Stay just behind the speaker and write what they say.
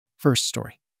First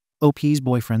story. OP's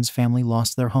boyfriend's family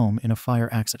lost their home in a fire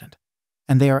accident,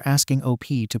 and they are asking OP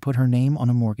to put her name on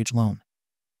a mortgage loan.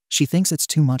 She thinks it's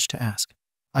too much to ask.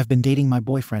 I've been dating my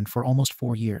boyfriend for almost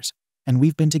 4 years, and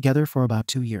we've been together for about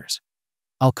 2 years.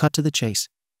 I'll cut to the chase.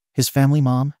 His family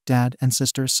mom, dad, and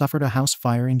sister suffered a house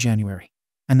fire in January,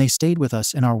 and they stayed with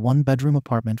us in our 1-bedroom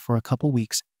apartment for a couple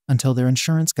weeks until their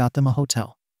insurance got them a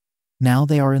hotel. Now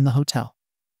they are in the hotel.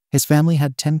 His family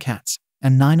had 10 cats,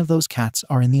 and 9 of those cats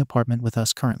are in the apartment with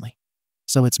us currently.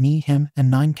 So it's me, him, and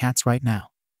 9 cats right now.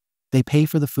 They pay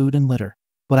for the food and litter,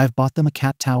 but I've bought them a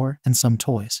cat tower and some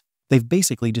toys. They've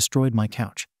basically destroyed my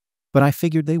couch. But I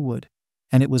figured they would,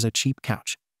 and it was a cheap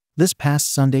couch. This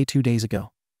past Sunday 2 days ago,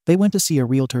 they went to see a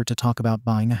realtor to talk about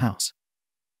buying a house.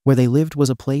 Where they lived was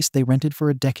a place they rented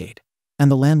for a decade, and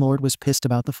the landlord was pissed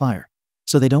about the fire,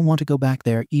 so they don't want to go back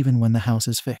there even when the house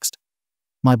is fixed.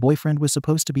 My boyfriend was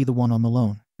supposed to be the one on the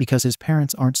loan because his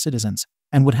parents aren't citizens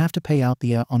and would have to pay out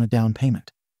the on a down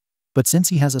payment. But since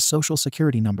he has a social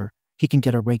security number, he can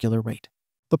get a regular rate.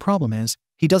 The problem is,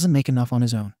 he doesn't make enough on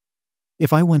his own.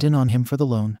 If I went in on him for the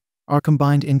loan, our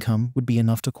combined income would be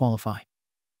enough to qualify.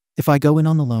 If I go in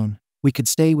on the loan, we could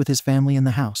stay with his family in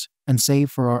the house and save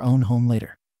for our own home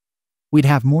later. We'd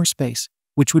have more space,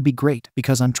 which would be great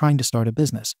because I'm trying to start a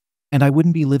business, and I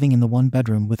wouldn't be living in the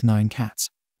 1-bedroom with 9 cats.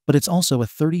 But it's also a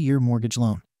 30-year mortgage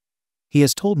loan. He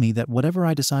has told me that whatever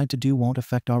I decide to do won't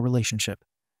affect our relationship,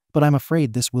 but I'm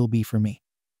afraid this will be for me.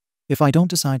 If I don't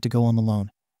decide to go on the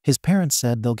loan, his parents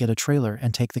said they'll get a trailer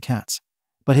and take the cats,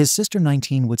 but his sister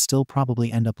 19 would still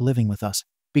probably end up living with us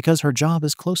because her job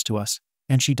is close to us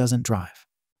and she doesn't drive.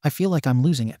 I feel like I'm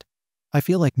losing it. I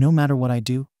feel like no matter what I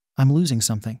do, I'm losing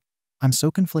something. I'm so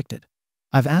conflicted.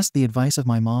 I've asked the advice of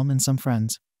my mom and some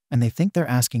friends, and they think they're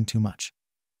asking too much.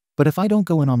 But if I don't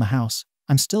go in on the house,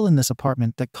 I'm still in this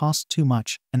apartment that costs too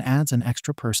much and adds an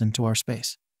extra person to our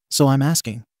space. So I'm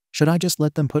asking, should I just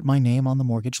let them put my name on the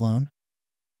mortgage loan?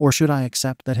 Or should I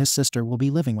accept that his sister will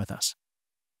be living with us?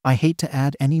 I hate to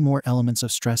add any more elements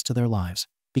of stress to their lives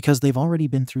because they've already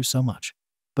been through so much,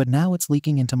 but now it's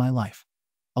leaking into my life.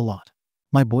 A lot.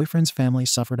 My boyfriend's family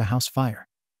suffered a house fire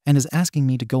and is asking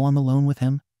me to go on the loan with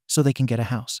him so they can get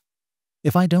a house.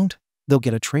 If I don't, they'll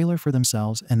get a trailer for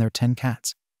themselves and their 10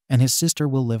 cats, and his sister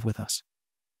will live with us.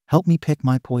 Help me pick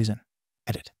my poison.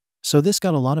 Edit. So this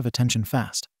got a lot of attention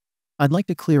fast. I'd like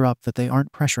to clear up that they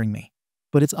aren't pressuring me,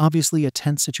 but it's obviously a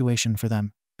tense situation for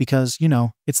them because,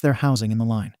 it's their housing in the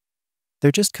line.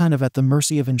 They're just kind of at the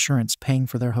mercy of insurance paying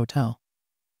for their hotel.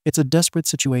 It's a desperate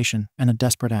situation and a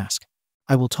desperate ask.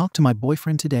 I will talk to my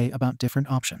boyfriend today about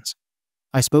different options.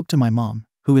 I spoke to my mom,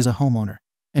 who is a homeowner,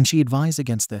 and she advised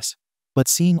against this, but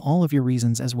seeing all of your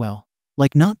reasons as well,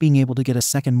 like not being able to get a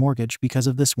second mortgage because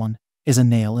of this one, is a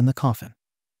nail in the coffin.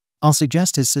 I'll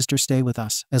suggest his sister stay with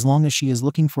us as long as she is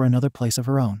looking for another place of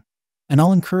her own, and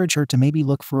I'll encourage her to maybe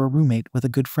look for a roommate with a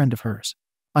good friend of hers.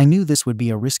 I knew this would be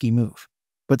a risky move,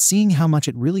 but seeing how much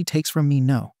it really takes from me,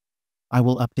 no. I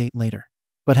will update later,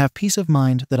 but have peace of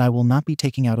mind that I will not be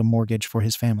taking out a mortgage for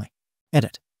his family.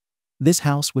 Edit. This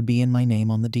house would be in my name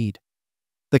on the deed.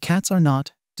 The cats are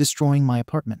not destroying my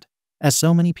apartment, as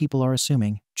so many people are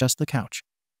assuming, just the couch.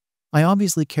 I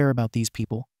obviously care about these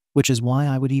people, which is why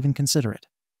I would even consider it.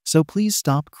 So please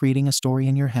stop creating a story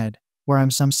in your head where I'm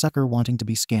some sucker wanting to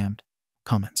be scammed.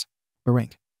 Comments.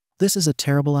 Barink. This is a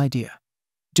terrible idea.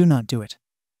 Do not do it.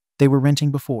 They were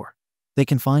renting before. They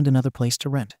can find another place to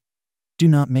rent. Do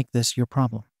not make this your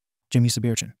problem. Jimmy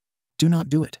Sabirchin. Do not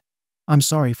do it. I'm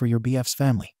sorry for your BF's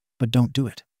family, but don't do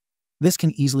it. This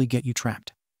can easily get you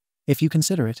trapped. If you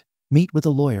consider it, meet with a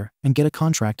lawyer and get a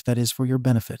contract that is for your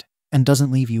benefit and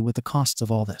doesn't leave you with the costs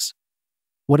of all this.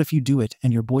 What if you do it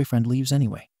and your boyfriend leaves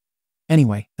anyway?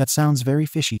 Anyway, that sounds very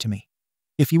fishy to me.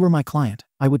 If you were my client,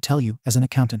 I would tell you, as an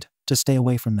accountant, to stay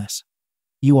away from this.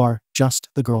 You are just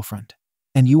the girlfriend,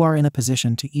 and you are in a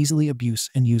position to easily abuse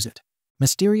and use it.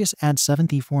 Mysterious ad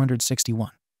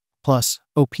 7461. Plus,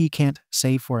 OP can't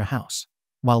save for a house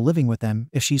while living with them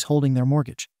if she's holding their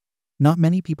mortgage. Not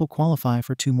many people qualify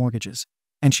for 2 mortgages,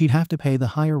 and she'd have to pay the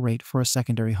higher rate for a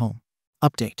secondary home.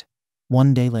 Update.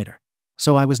 1 day later.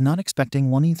 So I was not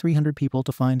expecting 1 in 300 people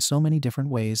to find so many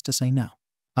different ways to say no.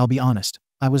 I'll be honest,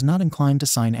 I was not inclined to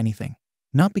sign anything.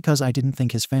 Not because I didn't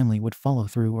think his family would follow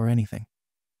through or anything.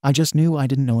 I just knew I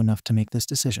didn't know enough to make this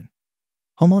decision.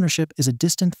 Homeownership is a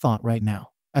distant thought right now,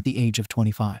 at the age of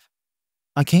 25.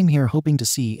 I came here hoping to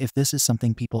see if this is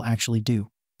something people actually do,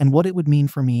 and what it would mean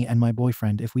for me and my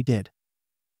boyfriend if we did.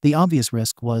 The obvious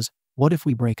risk was, what if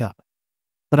we break up?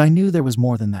 But I knew there was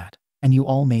more than that, and you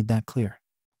all made that clear.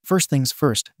 First things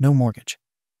first, no mortgage.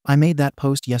 I made that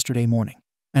post yesterday morning.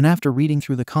 And after reading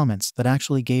through the comments that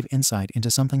actually gave insight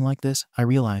into something like this, I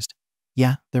realized,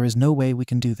 yeah, there is no way we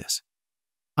can do this.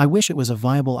 I wish it was a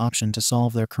viable option to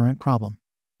solve their current problem,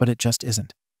 but it just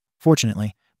isn't.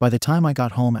 Fortunately, by the time I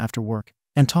got home after work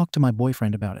and talked to my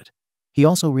boyfriend about it, he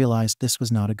also realized this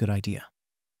was not a good idea.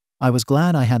 I was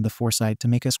glad I had the foresight to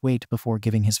make us wait before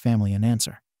giving his family an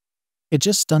answer. It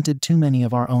just stunted too many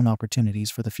of our own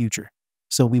opportunities for the future,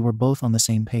 so we were both on the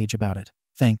same page about it,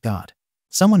 thank God.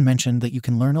 Someone mentioned that you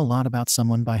can learn a lot about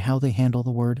someone by how they handle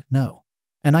the word no.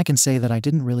 And I can say that I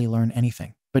didn't really learn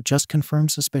anything, but just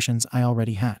confirmed suspicions I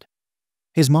already had.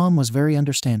 His mom was very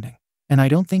understanding, and I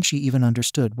don't think she even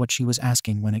understood what she was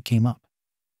asking when it came up.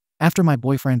 After my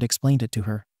boyfriend explained it to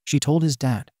her, she told his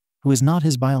dad, who is not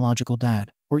his biological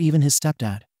dad or even his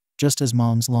stepdad, just as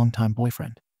mom's longtime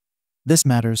boyfriend. This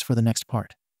matters for the next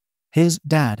part. His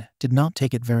dad did not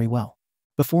take it very well.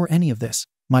 Before any of this,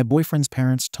 my boyfriend's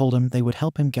parents told him they would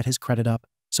help him get his credit up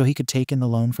so he could take in the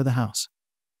loan for the house.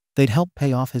 They'd help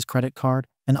pay off his credit card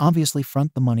and obviously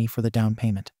front the money for the down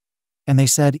payment. And they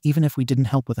said even if we didn't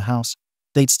help with the house,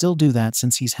 they'd still do that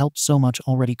since he's helped so much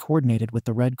already, coordinated with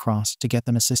the Red Cross to get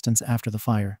them assistance after the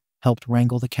fire, helped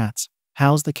wrangle the cats,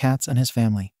 housed the cats and his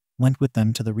family, went with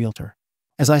them to the realtor.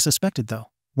 As I suspected though,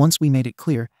 once we made it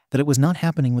clear that it was not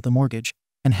happening with the mortgage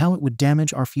and how it would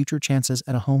damage our future chances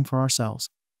at a home for ourselves,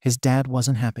 his dad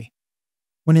wasn't happy.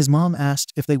 When his mom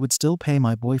asked if they would still pay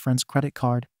my boyfriend's credit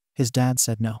card, his dad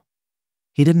said no.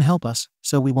 He didn't help us,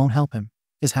 so we won't help him,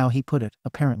 is how he put it,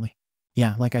 apparently.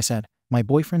 Yeah, like I said, my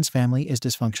boyfriend's family is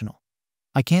dysfunctional.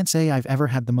 I can't say I've ever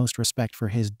had the most respect for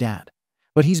his dad,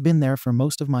 but he's been there for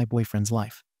most of my boyfriend's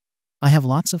life. I have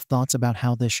lots of thoughts about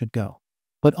how this should go,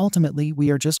 but ultimately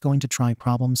we are just going to try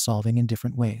problem solving in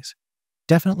different ways.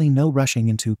 Definitely no rushing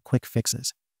into quick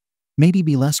fixes. Maybe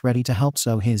be less ready to help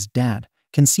so his dad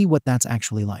can see what that's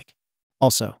actually like.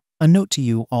 Also, a note to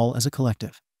you all as a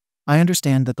collective. I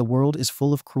understand that the world is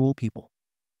full of cruel people,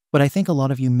 but I think a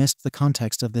lot of you missed the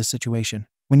context of this situation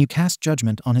when you cast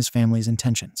judgment on his family's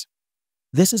intentions.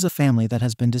 This is a family that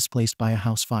has been displaced by a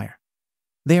house fire.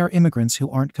 They are immigrants who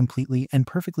aren't completely and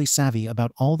perfectly savvy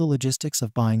about all the logistics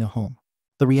of buying a home.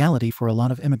 The reality for a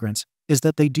lot of immigrants is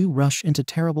that they do rush into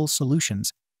terrible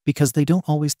solutions because they don't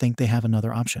always think they have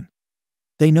another option.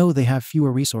 They know they have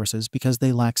fewer resources because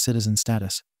they lack citizen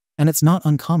status, and it's not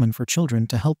uncommon for children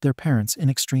to help their parents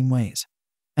in extreme ways.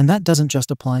 And that doesn't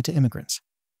just apply to immigrants.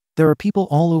 There are people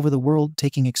all over the world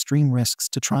taking extreme risks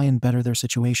to try and better their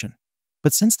situation.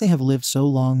 But since they have lived so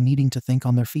long needing to think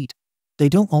on their feet, they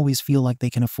don't always feel like they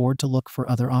can afford to look for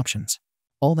other options.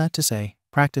 All that to say,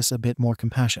 practice a bit more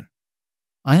compassion.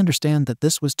 I understand that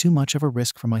this was too much of a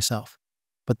risk for myself,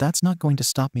 but that's not going to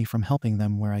stop me from helping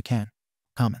them where I can.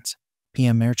 Comments.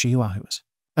 PM Merchihuahus.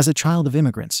 As a child of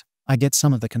immigrants, I get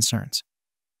some of the concerns.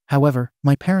 However,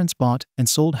 my parents bought and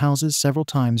sold houses several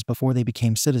times before they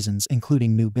became citizens,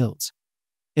 including new builds.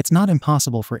 It's not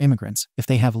impossible for immigrants if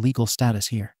they have legal status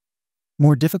here.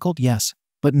 More difficult, yes,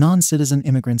 but non-citizen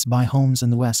immigrants buy homes in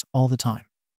the US all the time.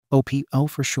 Oh,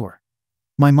 for sure.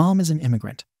 My mom is an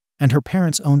immigrant, and her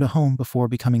parents owned a home before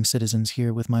becoming citizens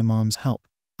here with my mom's help,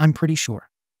 I'm pretty sure.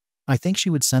 I think she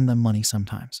would send them money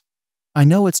sometimes. I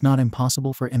know it's not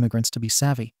impossible for immigrants to be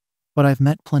savvy, but I've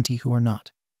met plenty who are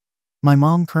not. My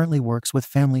mom currently works with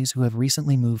families who have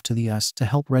recently moved to the US to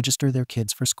help register their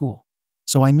kids for school,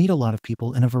 so I meet a lot of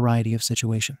people in a variety of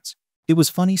situations. It was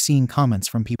funny seeing comments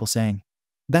from people saying,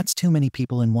 "That's too many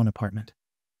people in one apartment."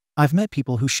 I've met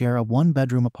people who share a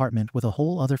one-bedroom apartment with a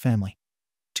whole other family.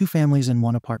 2 families in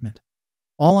one apartment.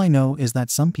 All I know is that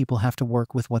some people have to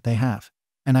work with what they have,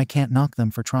 and I can't knock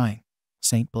them for trying.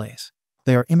 Saint Blaise.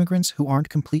 They are immigrants who aren't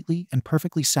completely and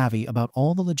perfectly savvy about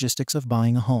all the logistics of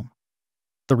buying a home.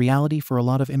 The reality for a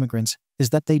lot of immigrants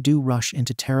is that they do rush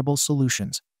into terrible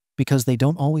solutions because they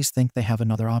don't always think they have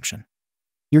another option.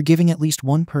 You're giving at least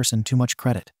one person too much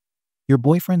credit. Your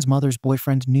boyfriend's mother's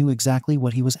boyfriend knew exactly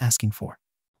what he was asking for.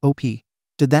 OP.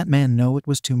 Did that man know it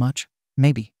was too much?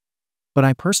 Maybe. But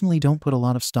I personally don't put a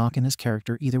lot of stock in his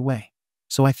character either way,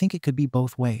 so I think it could be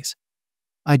both ways.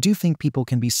 I do think people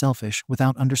can be selfish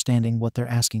without understanding what they're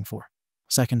asking for.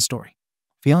 Second story.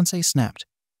 Fiancé snapped,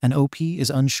 and OP is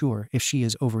unsure if she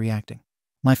is overreacting.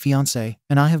 My fiancé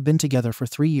and I have been together for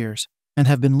 3 years and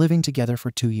have been living together for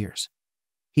 2 years.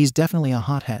 He's definitely a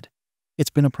hothead.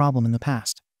 It's been a problem in the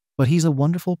past, but he's a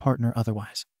wonderful partner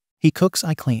otherwise. He cooks,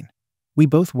 I clean. We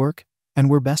both work,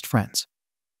 and we're best friends.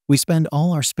 We spend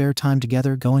all our spare time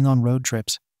together going on road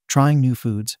trips, trying new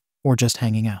foods, or just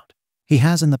hanging out. He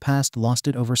has in the past lost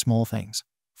it over small things,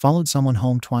 followed someone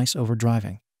home twice over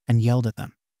driving, and yelled at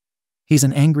them. He's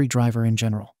an angry driver in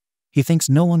general. He thinks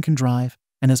no one can drive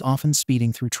and is often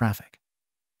speeding through traffic.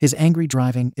 His angry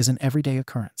driving is an everyday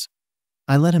occurrence.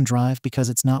 I let him drive because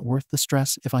it's not worth the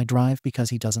stress if I drive because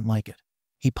he doesn't like it.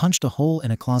 He punched a hole in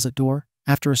a closet door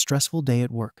after a stressful day at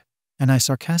work, and I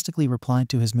sarcastically replied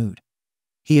to his mood.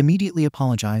 He immediately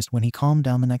apologized when he calmed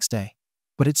down the next day,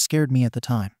 but it scared me at the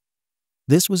time.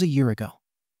 This was a year ago.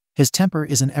 His temper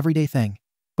is an everyday thing,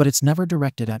 but it's never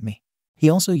directed at me.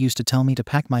 He also used to tell me to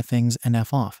pack my things and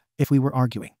F off if we were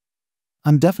arguing.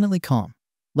 I'm definitely calm.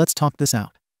 Let's talk this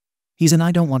out. He's an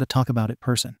I don't want to talk about it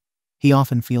person. He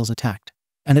often feels attacked,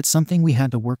 and it's something we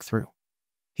had to work through.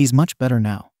 He's much better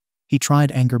now. He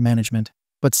tried anger management,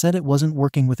 but said it wasn't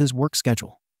working with his work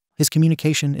schedule. His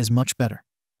communication is much better.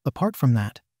 Apart from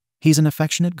that, he's an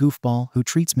affectionate goofball who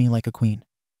treats me like a queen.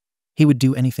 He would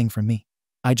do anything for me.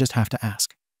 I just have to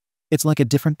ask. It's like a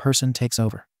different person takes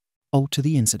over. Oh, to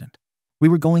the incident. We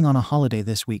were going on a holiday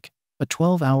this week, a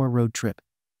 12-hour road trip,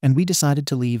 and we decided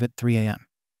to leave at 3 a.m.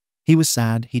 He was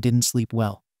sad he didn't sleep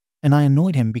well, and I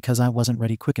annoyed him because I wasn't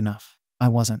ready quick enough.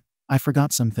 I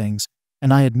forgot some things,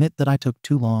 and I admit that I took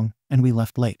too long and we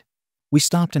left late. We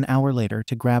stopped an hour later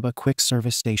to grab a quick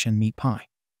service station meat pie.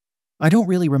 I don't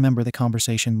really remember the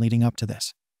conversation leading up to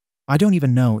this. I don't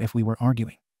even know if we were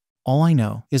arguing. All I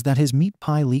know is that his meat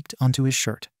pie leaked onto his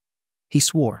shirt. He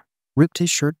swore, ripped his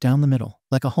shirt down the middle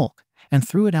like a Hulk, and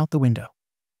threw it out the window.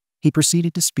 He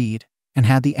proceeded to speed and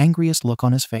had the angriest look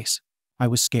on his face. I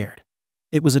was scared.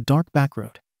 It was a dark back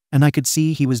road, and I could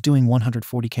see he was doing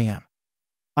 140 km.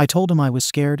 I told him I was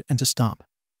scared and to stop,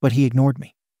 but he ignored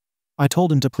me. I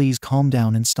told him to please calm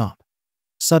down and stop.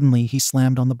 Suddenly, he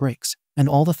slammed on the brakes, and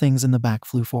all the things in the back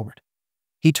flew forward.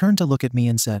 He turned to look at me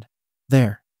and said,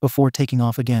 "There," before taking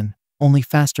off again, only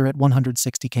faster at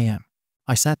 160 km.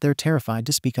 I sat there terrified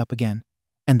to speak up again,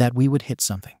 and that we would hit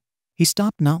something. He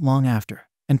stopped not long after,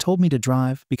 and told me to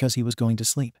drive because he was going to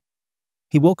sleep.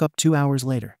 He woke up 2 hours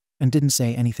later, and didn't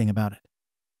say anything about it.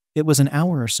 It was an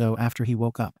hour or so after he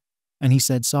woke up, and he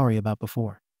said sorry about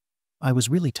before. I was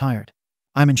really tired.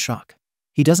 I'm in shock.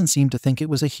 He doesn't seem to think it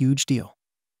was a huge deal.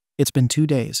 It's been 2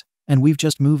 days, and we've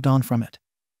just moved on from it.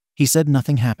 He said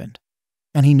nothing happened.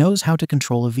 And he knows how to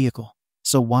control a vehicle,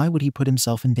 so why would he put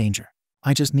himself in danger?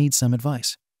 I just need some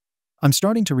advice. I'm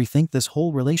starting to rethink this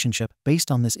whole relationship based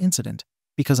on this incident,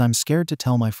 because I'm scared to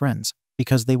tell my friends,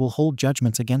 because they will hold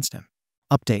judgments against him.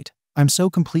 Update: I'm so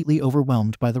completely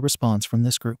overwhelmed by the response from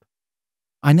this group.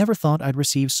 I never thought I'd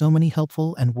receive so many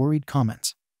helpful and worried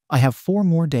comments. I have 4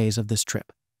 more days of this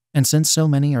trip, and since so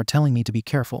many are telling me to be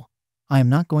careful, I am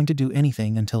not going to do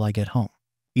anything until I get home.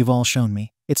 You've all shown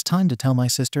me it's time to tell my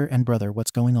sister and brother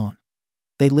what's going on.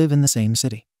 They live in the same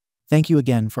city. Thank you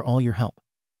again for all your help.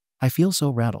 I feel so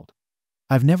rattled.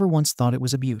 I've never once thought it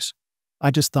was abuse. I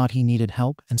just thought he needed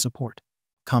help and support.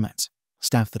 Comments: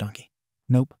 Staff the donkey.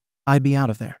 Nope, I'd be out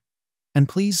of there. And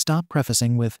please stop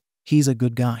prefacing with, he's a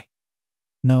good guy.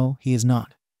 No, he is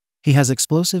not. He has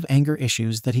explosive anger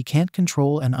issues that he can't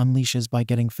control and unleashes by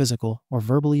getting physical or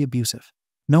verbally abusive.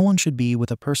 No one should be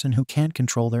with a person who can't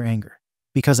control their anger,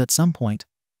 because at some point,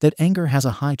 that anger has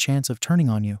a high chance of turning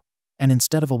on you, and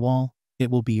instead of a wall, it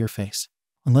will be your face.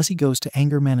 Unless he goes to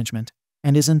anger management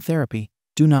and is in therapy,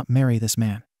 do not marry this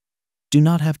man. Do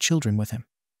not have children with him.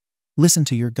 Listen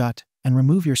to your gut and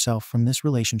remove yourself from this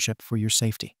relationship for your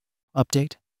safety.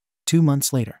 Update: 2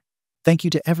 months later. Thank you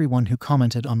to everyone who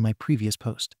commented on my previous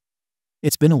post.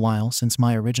 It's been a while since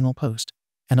my original post,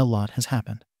 and a lot has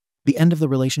happened. The end of the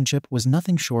relationship was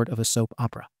nothing short of a soap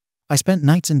opera. I spent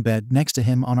nights in bed next to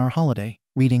him on our holiday,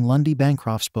 reading Lundy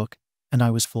Bancroft's book, and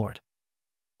I was floored.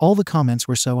 All the comments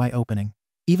were so eye-opening,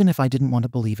 even if I didn't want to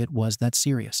believe it was that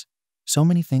serious. So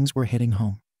many things were hitting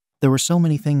home. There were so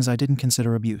many things I didn't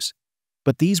consider abuse,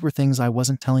 but these were things I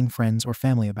wasn't telling friends or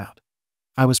family about.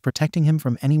 I was protecting him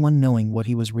from anyone knowing what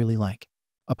he was really like.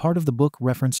 A part of the book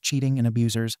referenced cheating and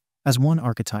abusers as one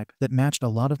archetype that matched a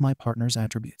lot of my partner's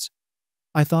attributes.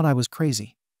 I thought I was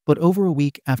crazy, but over a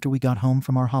week after we got home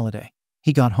from our holiday,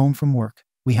 he got home from work,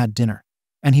 we had dinner,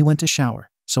 and he went to shower,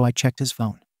 so I checked his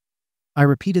phone. I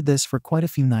repeated this for quite a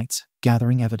few nights,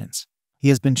 gathering evidence. He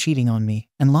has been cheating on me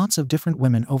and lots of different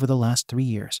women over the last 3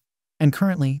 years, and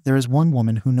currently there is one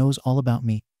woman who knows all about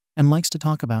me and likes to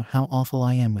talk about how awful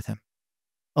I am with him.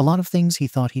 A lot of things he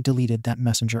thought he deleted that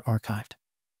Messenger archived.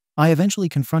 I eventually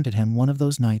confronted him one of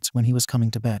those nights when he was coming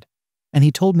to bed, and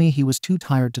he told me he was too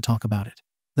tired to talk about it,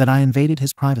 that I invaded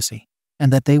his privacy,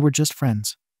 and that they were just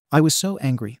friends. I was so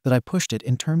angry that I pushed it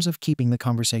in terms of keeping the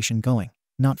conversation going,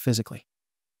 not physically.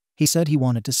 He said he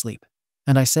wanted to sleep,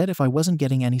 and I said if I wasn't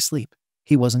getting any sleep,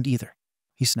 he wasn't either.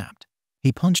 He snapped.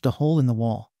 He punched a hole in the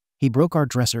wall. He broke our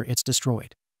dresser, it's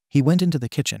destroyed. He went into the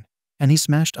kitchen, and he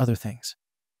smashed other things.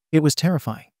 It was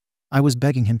terrifying. I was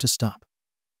begging him to stop.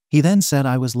 He then said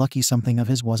I was lucky something of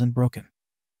his wasn't broken.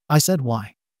 I said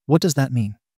why? What does that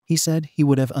mean? He said he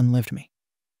would have unlived me.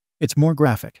 It's more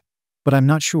graphic, but I'm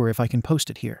not sure if I can post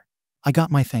it here. I got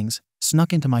my things,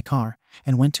 snuck into my car,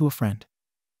 and went to a friend.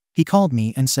 He called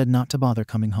me and said not to bother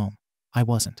coming home. I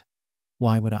wasn't.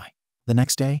 Why would I? The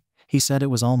next day, he said it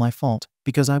was all my fault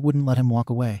because I wouldn't let him walk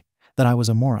away, that I was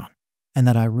a moron, and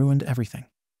that I ruined everything.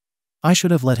 I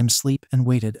should have let him sleep and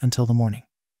waited until the morning.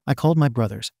 I called my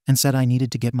brothers and said I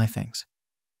needed to get my things.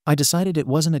 I decided it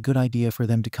wasn't a good idea for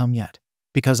them to come yet,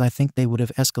 because I think they would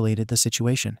have escalated the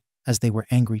situation, as they were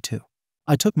angry too.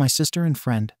 I took my sister and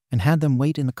friend and had them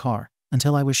wait in the car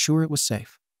until I was sure it was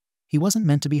safe. He wasn't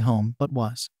meant to be home, but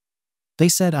was. They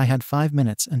said I had 5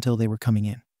 minutes until they were coming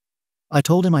in. I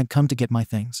told him I'd come to get my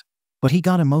things, but he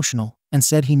got emotional and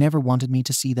said he never wanted me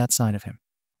to see that side of him.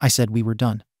 I said we were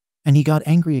done, and he got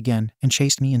angry again and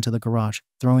chased me into the garage,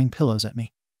 throwing pillows at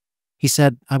me. He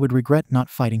said I would regret not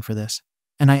fighting for this,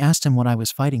 and I asked him what I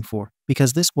was fighting for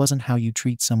because this wasn't how you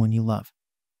treat someone you love.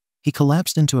 He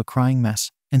collapsed into a crying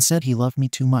mess and said he loved me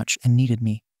too much and needed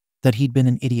me, that he'd been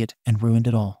an idiot and ruined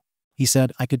it all. He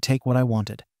said I could take what I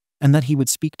wanted, and that he would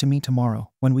speak to me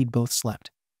tomorrow when we'd both slept.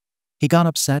 He got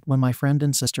upset when my friend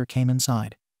and sister came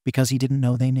inside because he didn't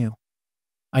know they knew.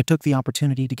 I took the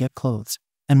opportunity to get clothes,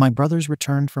 and my brothers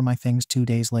returned for my things 2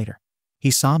 days later. He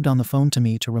sobbed on the phone to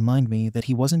me to remind me that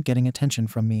he wasn't getting attention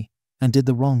from me and did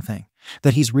the wrong thing,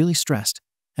 that he's really stressed,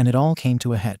 and it all came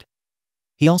to a head.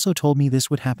 He also told me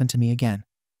this would happen to me again,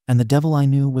 and the devil I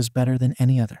knew was better than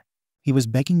any other. He was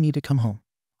begging me to come home.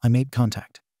 I made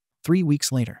contact. 3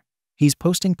 weeks later, he's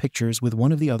posting pictures with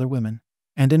one of the other women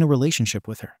and in a relationship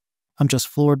with her. I'm just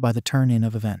floored by the turn-in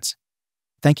of events.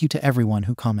 Thank you to everyone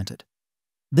who commented.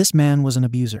 This man was an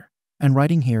abuser, and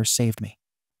writing here saved me.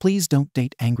 Please don't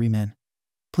date angry men.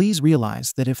 Please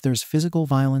realize that if there's physical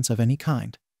violence of any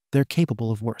kind, they're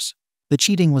capable of worse. The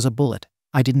cheating was a bullet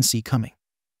I didn't see coming.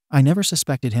 I never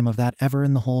suspected him of that ever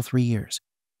in the whole 3 years,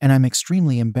 and I'm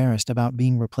extremely embarrassed about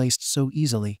being replaced so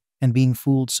easily and being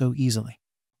fooled so easily.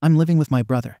 I'm living with my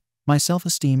brother. My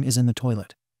self-esteem is in the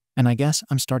toilet, and I guess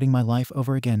I'm starting my life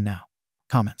over again now.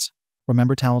 Comments.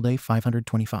 Remember Towel Day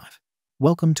 525.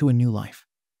 Welcome to a new life.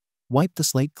 Wipe the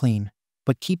slate clean,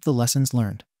 but keep the lessons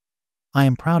learned. I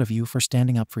am proud of you for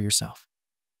standing up for yourself.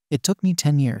 It took me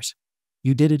 10 years.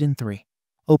 You did it in 3.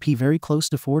 OP very close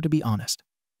to 4 to be honest.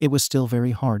 It was still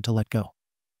very hard to let go.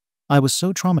 I was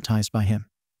so traumatized by him.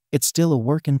 It's still a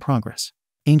work in progress.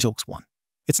 Angels 1.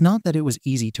 It's not that it was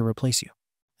easy to replace you,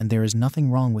 and there is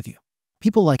nothing wrong with you.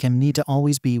 People like him need to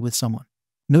always be with someone.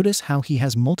 Notice how he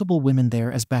has multiple women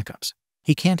there as backups.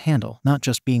 He can't handle not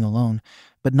just being alone,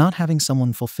 but not having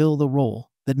someone fulfill the role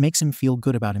that makes him feel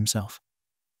good about himself.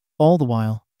 All the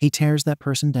while, he tears that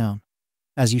person down.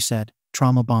 As you said,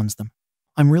 trauma bonds them.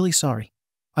 I'm really sorry.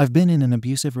 I've been in an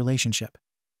abusive relationship.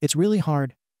 It's really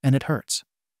hard, and it hurts.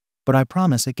 But I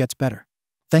promise it gets better.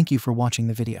 Thank you for watching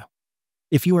the video.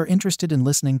 If you are interested in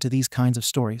listening to these kinds of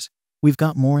stories, we've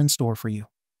got more in store for you.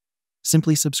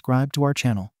 Simply subscribe to our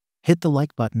channel, hit the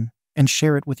like button, and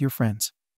share it with your friends.